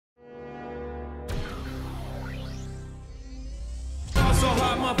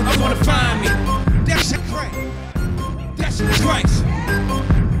I wanna find me. That shit crack. That shit Christ.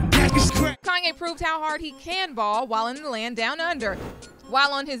 That is crack. Kanye proved how hard he can ball while in the land down under.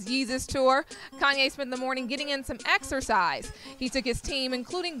 While on his Yeezus Tour, Kanye spent the morning getting in some exercise. He took his team,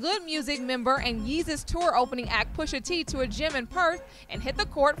 including Good Music member and Yeezus Tour opening act Pusha T, to a gym in Perth and hit the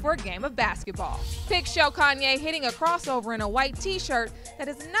court for a game of basketball. Pics show Kanye hitting a crossover in a white t-shirt that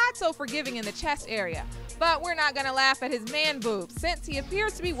is not so forgiving in the chest area. But we're not gonna laugh at his man boobs, since he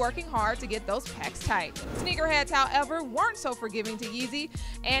appears to be working hard to get those pecs tight. Sneakerheads, however, weren't so forgiving to Yeezy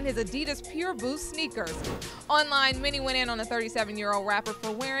and his Adidas Pure Boost sneakers. Online, many went in on the 37-year-old rapper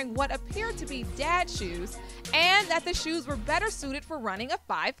for wearing what appeared to be dad shoes, and that the shoes were better suited for running a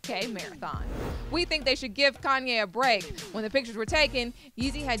 5K marathon. We think they should give Kanye a break. When the pictures were taken,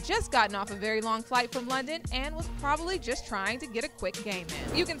 Yeezy had just gotten off a very long flight from London and was probably just trying to get a quick game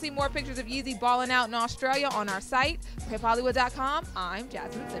in. You can see more pictures of Yeezy balling out in Australia on our site, HipHollywood.com. I'm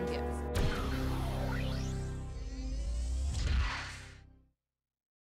Jasmine Simpkins.